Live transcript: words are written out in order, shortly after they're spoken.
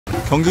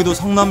경기도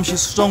성남시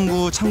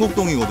수정구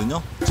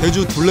창곡동이거든요.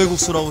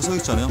 제주둘레국수라고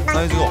써있잖아요.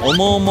 사이즈가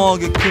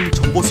어마어마하게 큰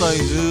전보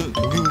사이즈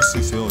고기국수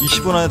있어요.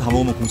 20분 안에 다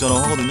먹으면 공짜라고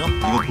하거든요.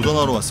 이거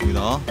도전하러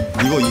왔습니다.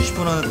 이거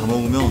 20분 안에 다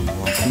먹으면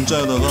와,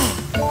 공짜에다가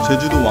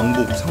제주도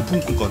왕복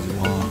상품권까지.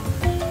 와.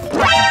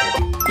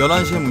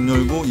 11시에 문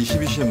열고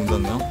 22시에 문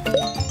닫네요.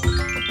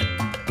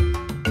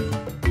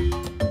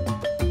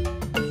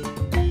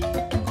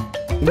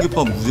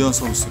 공깃밥 무제한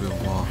서비스래요.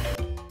 와.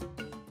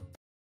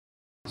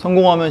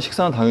 성공하면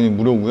식사는 당연히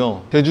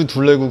무료고요. 제주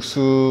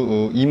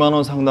둘레국수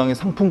 2만원 상당의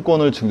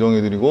상품권을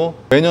증정해드리고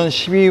매년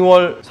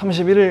 12월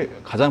 31일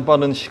가장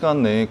빠른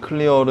시간 내에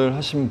클리어를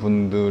하신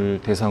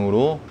분들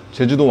대상으로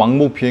제주도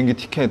왕복 비행기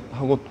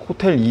티켓하고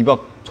호텔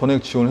 2박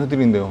전액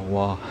지원해드린대요.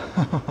 와.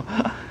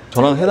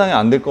 저랑 해당이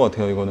안 될 것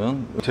같아요.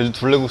 이거는. 제주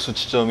둘레국수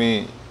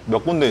지점이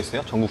몇 군데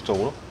있어요?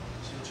 전국적으로?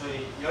 지금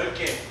저희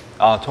 10개.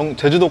 아,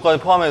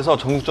 제주도까지 포함해서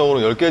전국적으로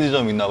 10개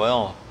지점이 있나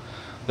봐요.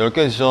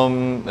 10개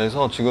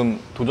지점에서 지금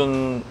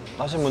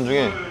도전하신 분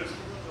중에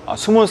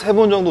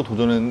 23분 정도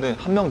도전했는데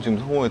한 명 지금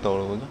성공했다고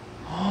그러거든요.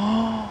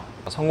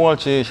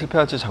 성공할지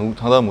실패할지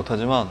장담은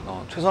못하지만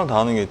최선을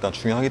다하는 게 일단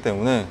중요하기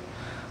때문에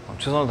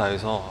최선을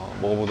다해서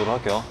먹어보도록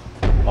할게요.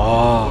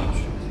 와,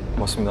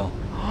 고맙습니다.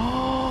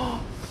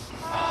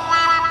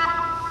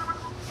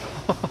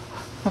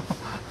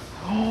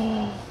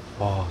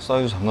 와,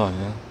 사이즈 장난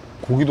아니네.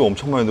 고기도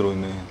엄청 많이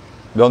들어있네.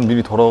 면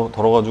미리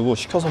덜어가지고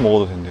식혀서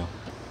먹어도 된대요.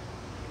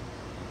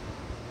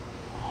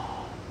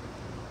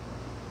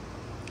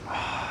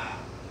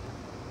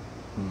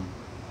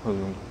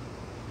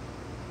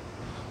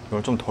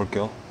 이걸 좀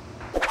덜게요.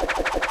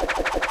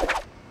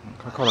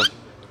 칼칼하게.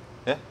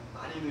 예?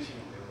 많이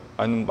넣으시면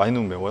매워요. 많이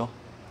넣으면 매워요?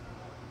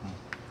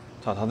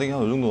 자, 다대기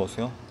한 이 정도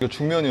넣었어요. 이거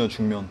중면이에요,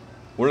 중면.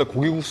 원래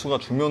고기국수가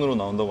중면으로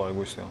나온다고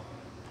알고 있어요.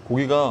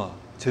 고기가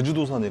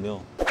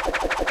제주도산이래요.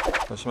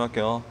 열심히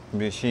할게요.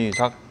 준비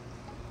시작.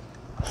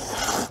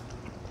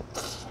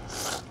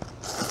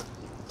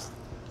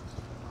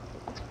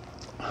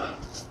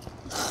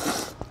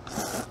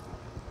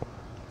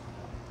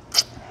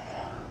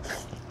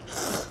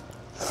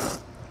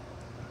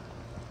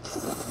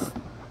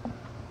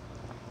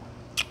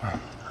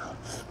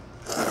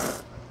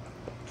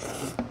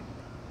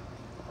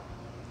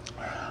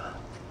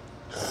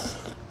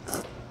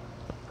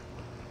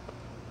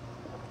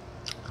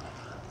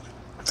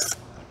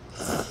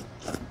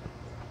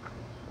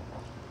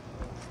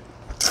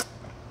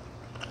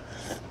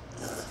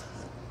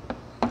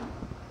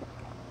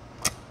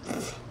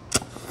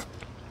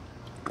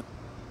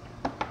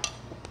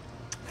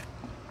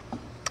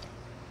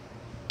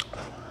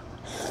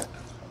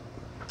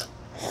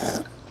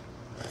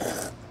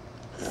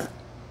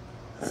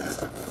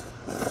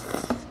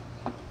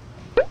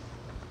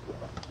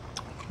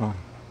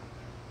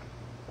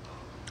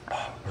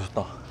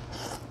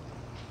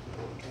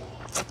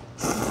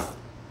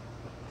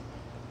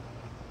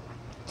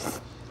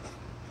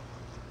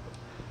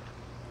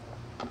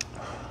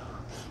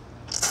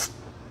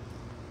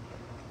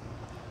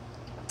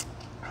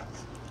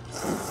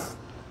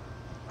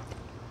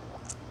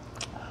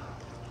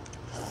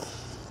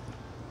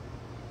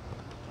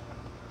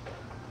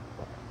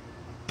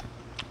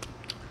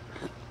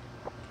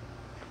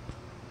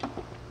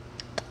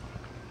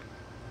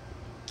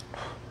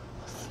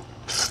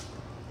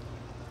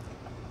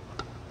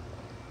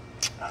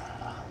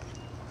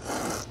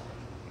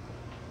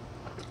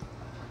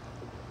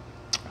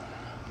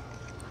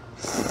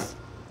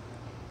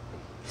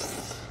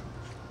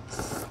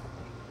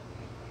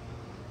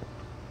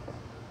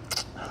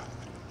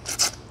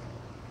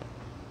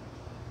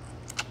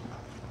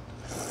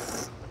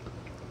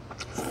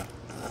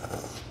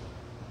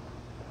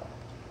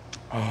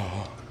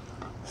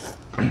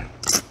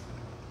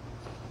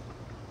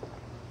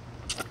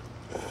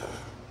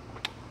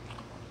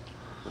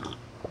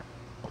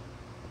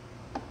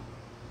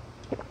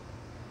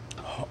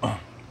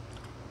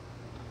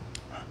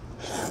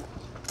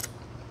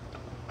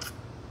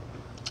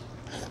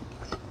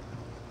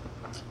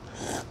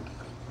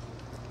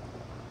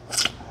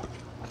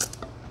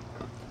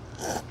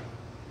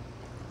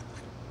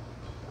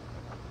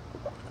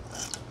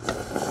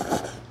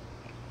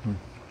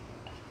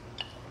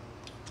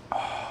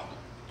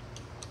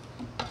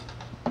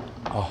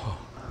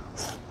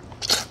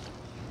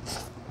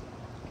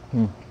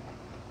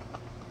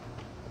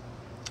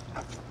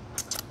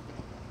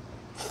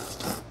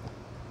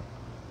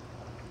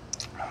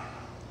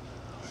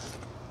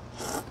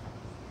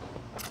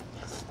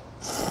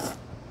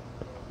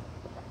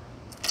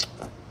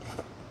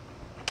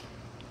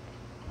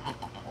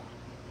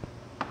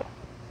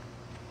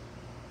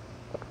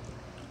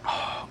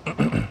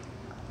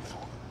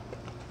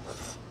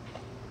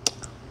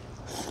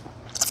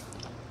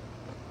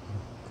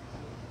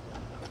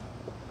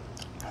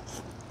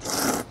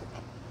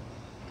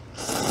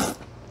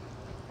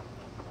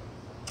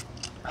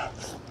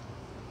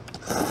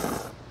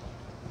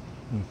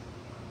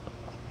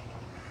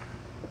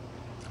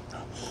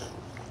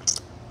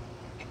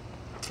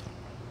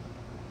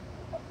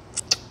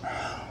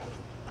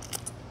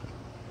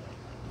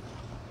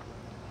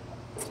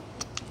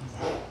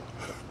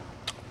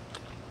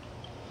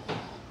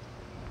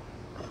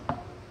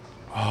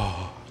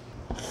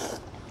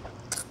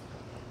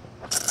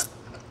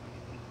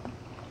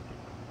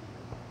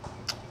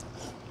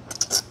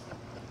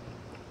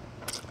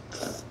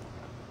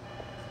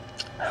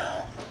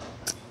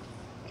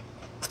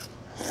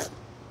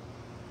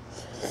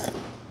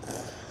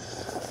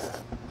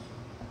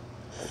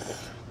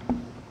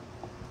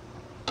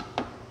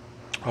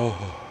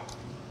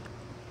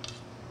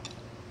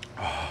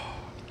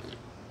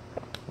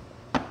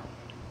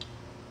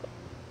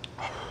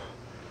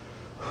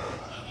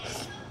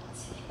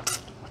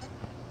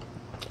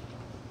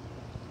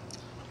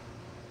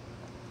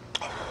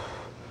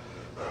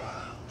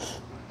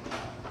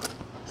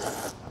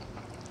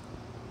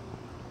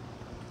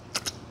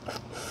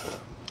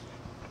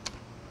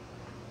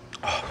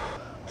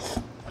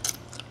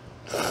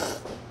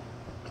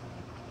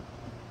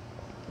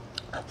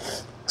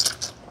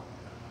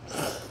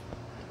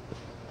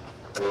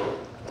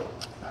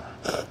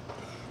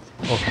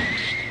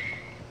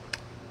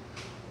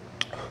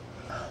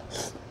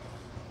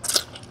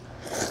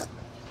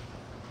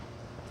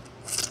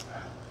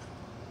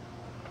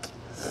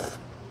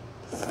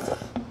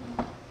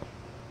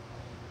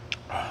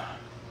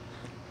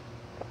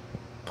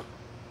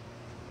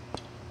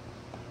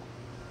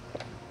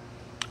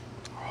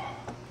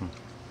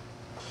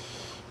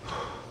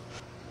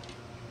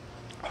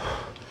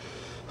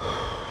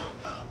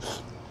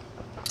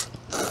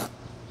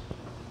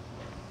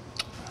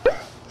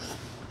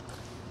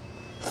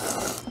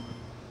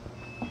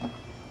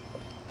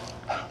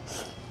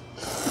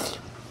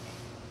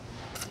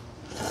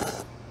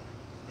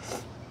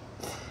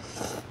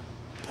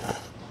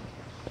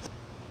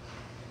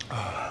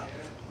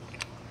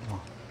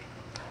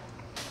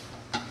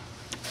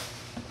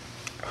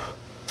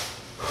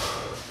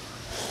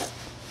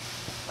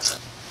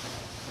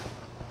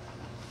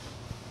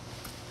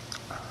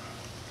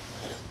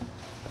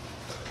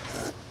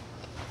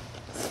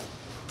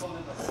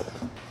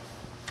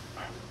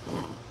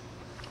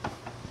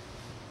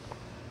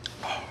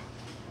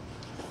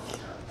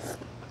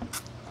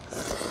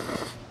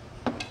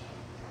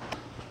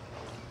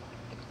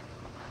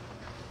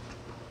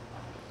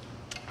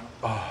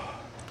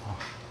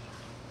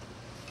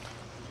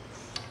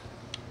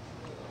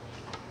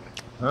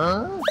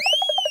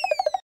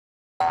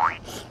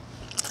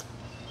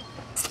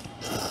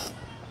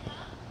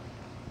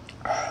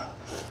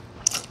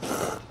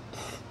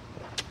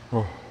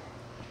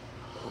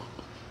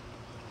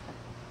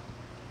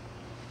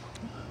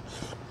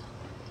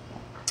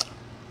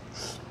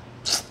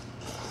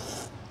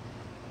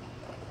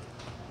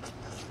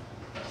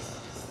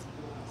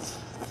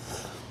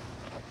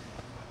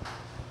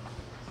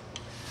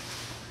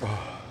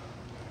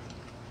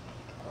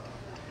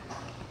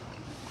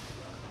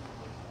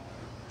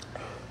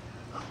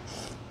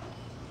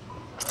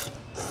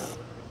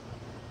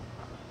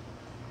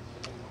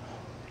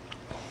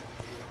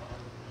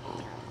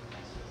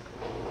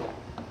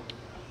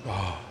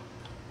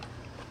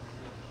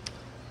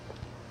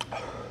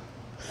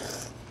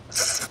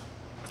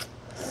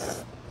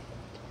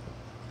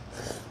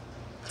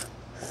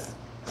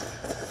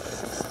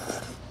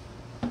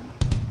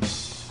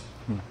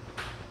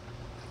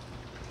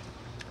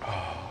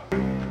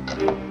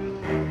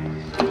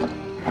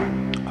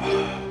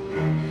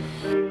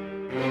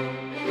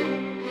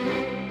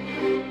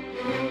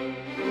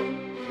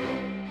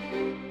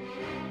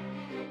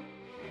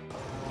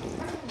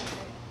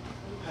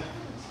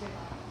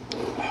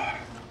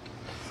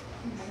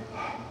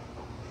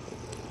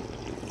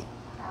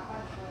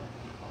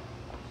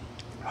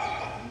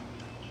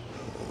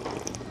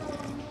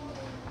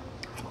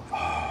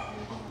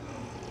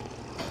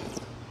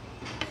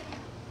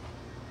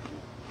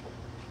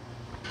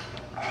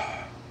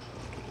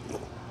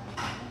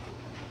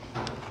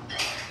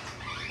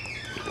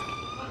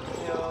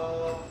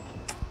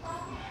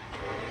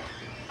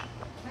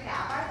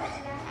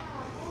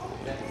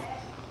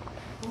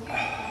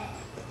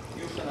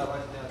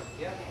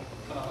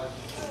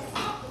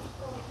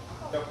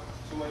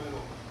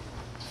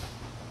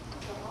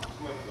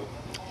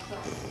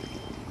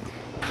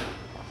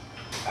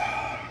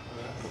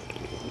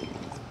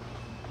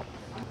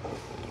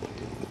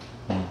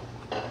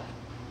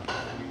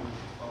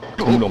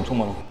 국물이 엄청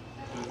많아.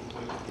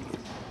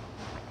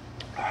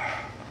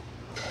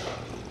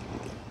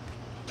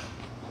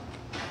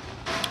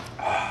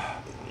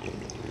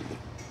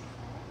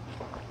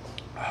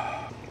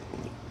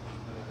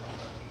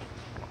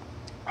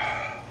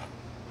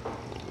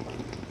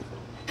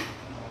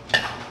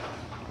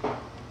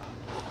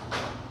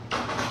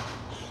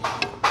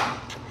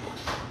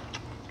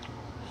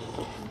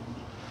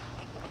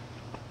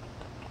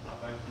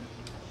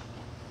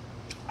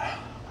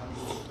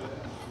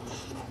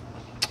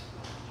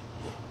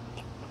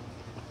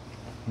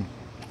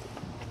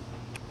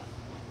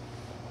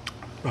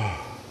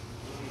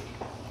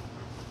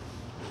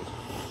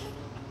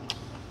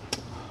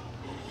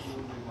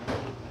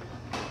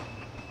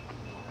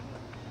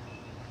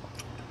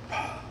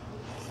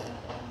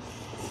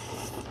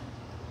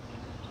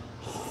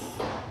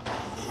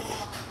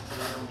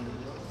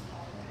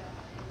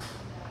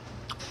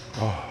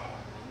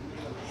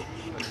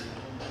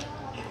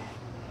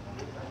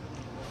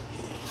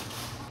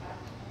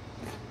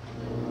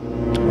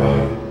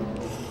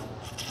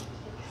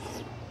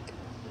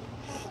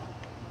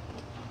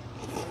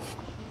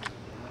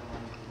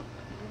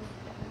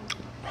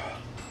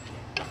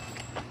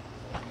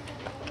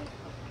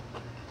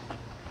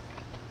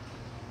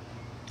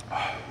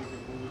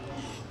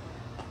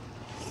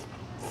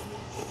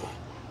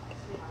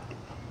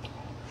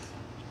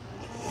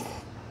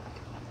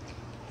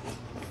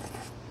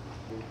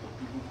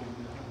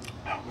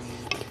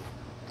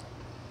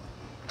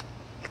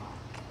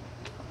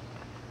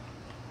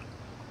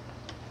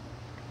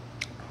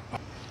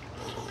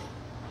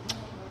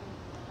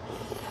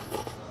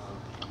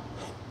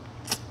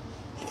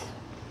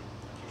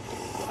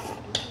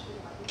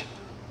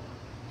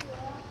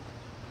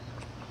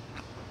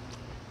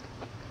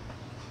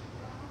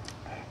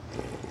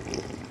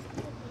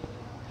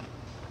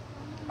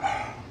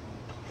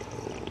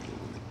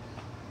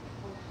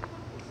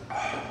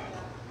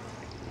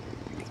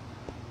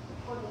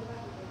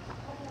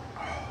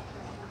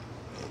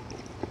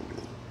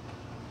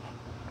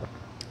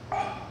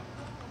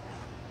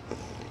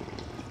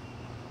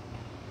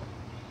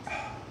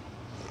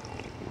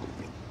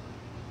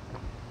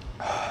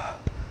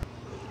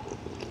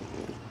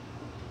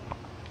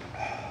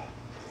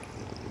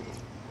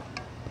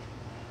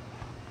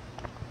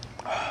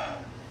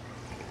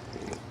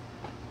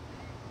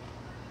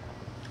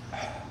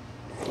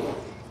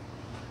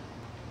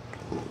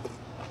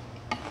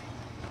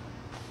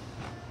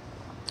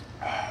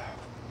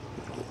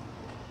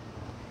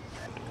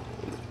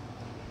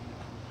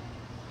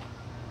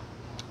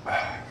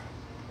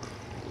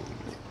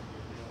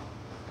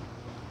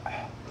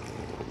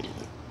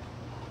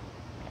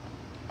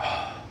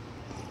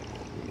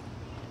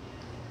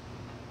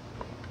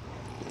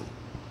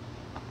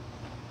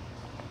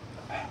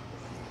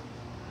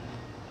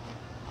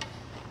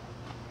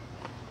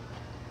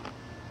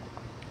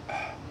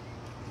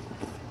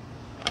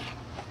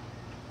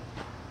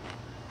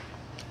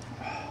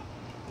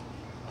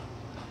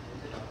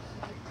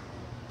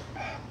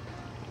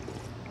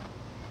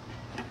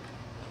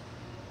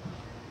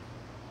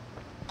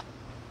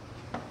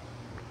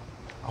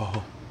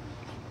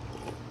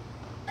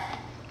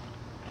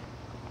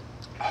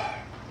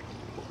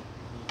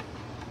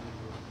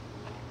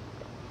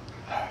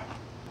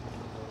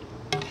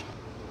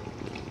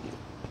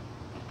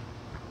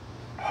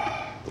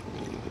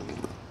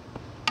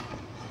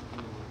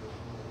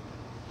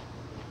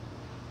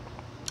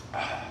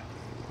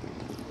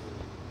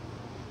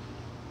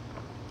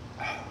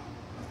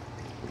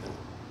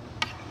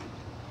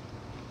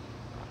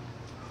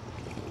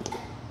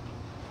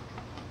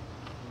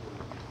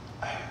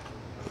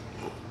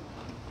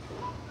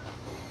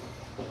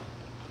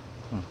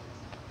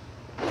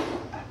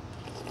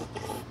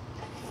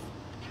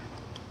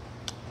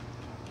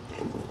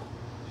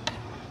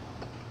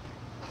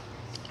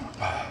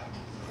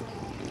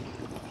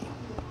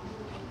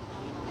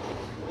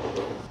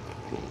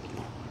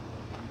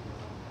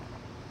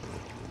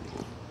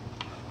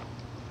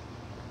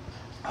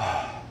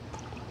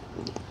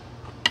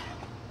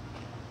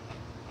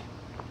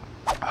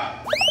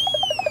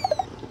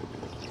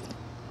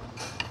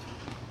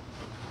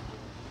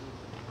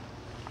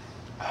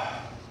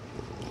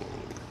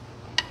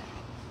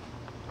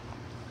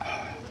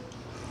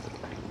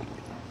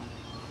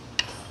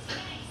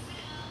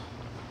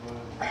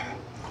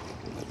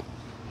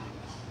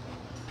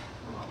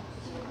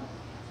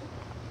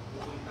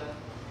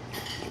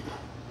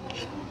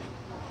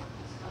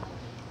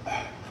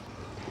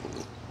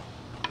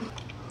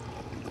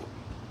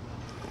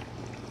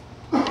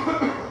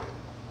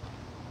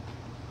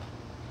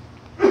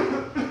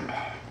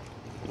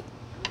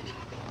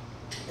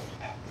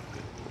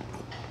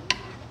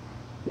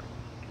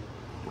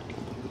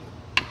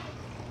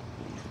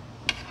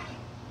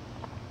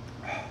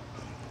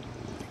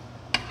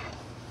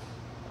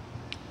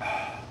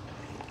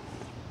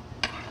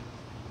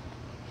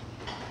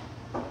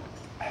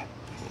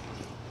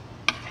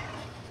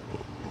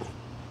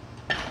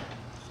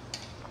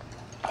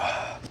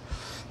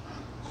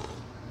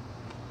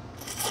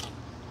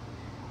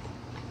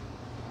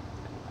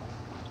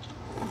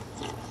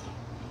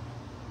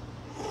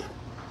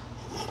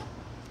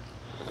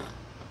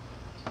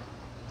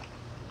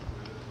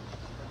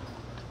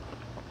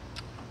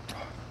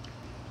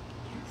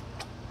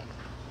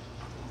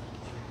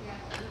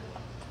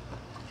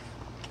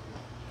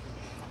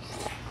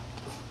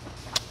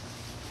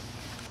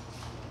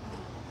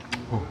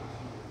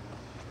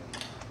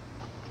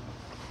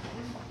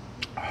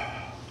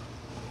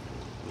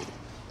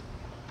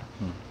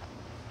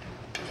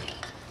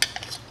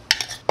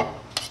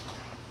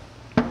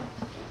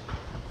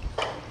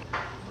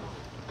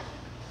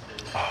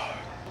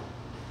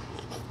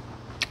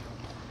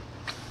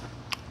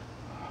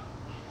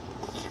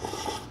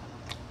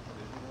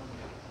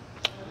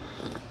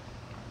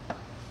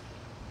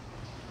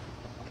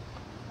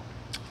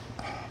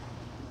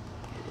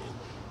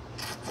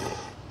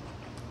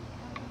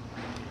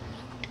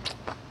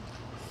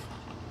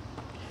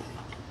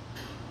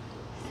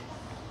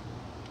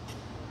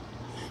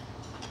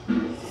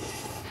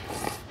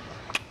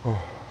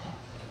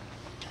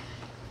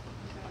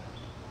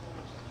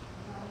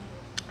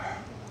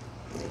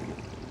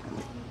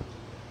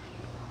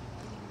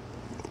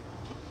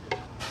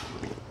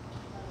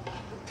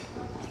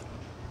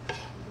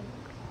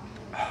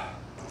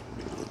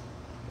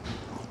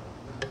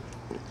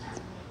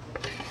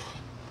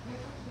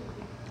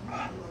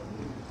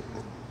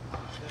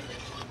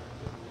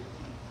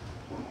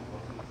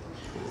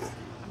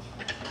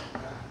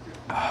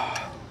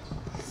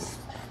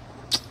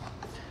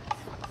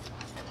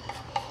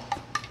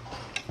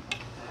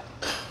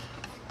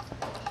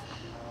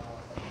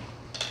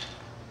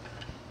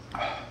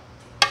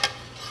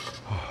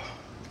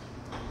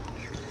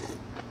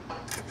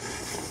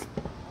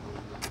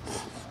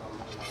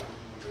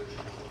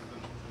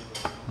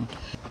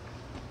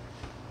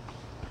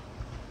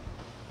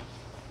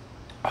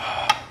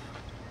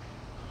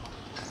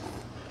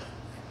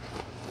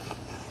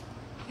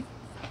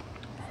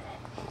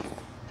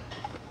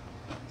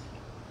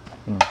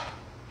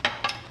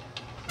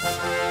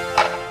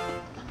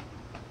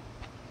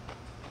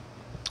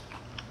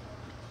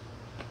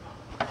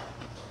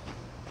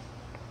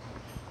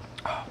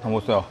 다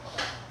먹었어요.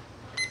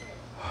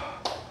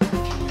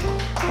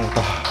 다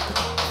먹었다.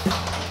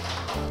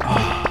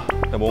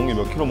 내가 먹은 게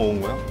몇 킬로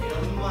먹은 거야?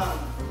 면만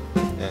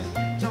예.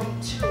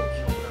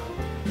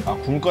 1.75kg. 아,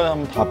 굶까지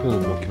하면 다 합해서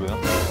몇 킬로야? 5kg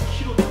조금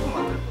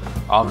안 될 거예요.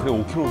 아, 그래?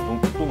 5킬로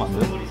정도 만돼?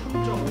 국물이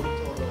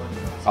 3.5리터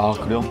들어가니까. 아,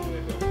 그래요?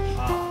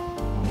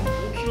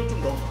 5kg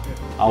좀 넘어요.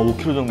 아,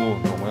 5킬로 정도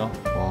넘어요?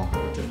 와.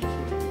 5.2kg.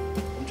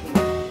 엄청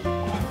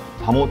많아요.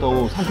 다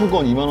먹었다고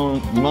상품권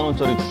 2만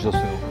원짜리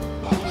주셨어요.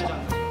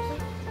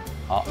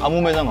 아,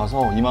 아무 매장 가서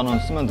 2만 원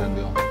쓰면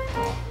된대요.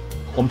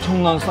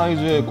 엄청난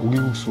사이즈의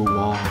고기국수.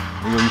 와,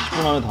 이거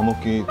 20분 안에 다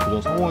먹기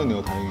도전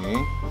성공했네요, 다행히.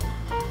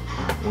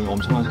 오늘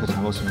엄청 맛있게 잘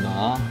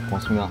먹었습니다.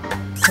 고맙습니다.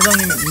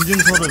 사장님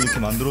인증서를 이렇게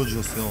만들어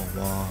주셨어요.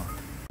 와.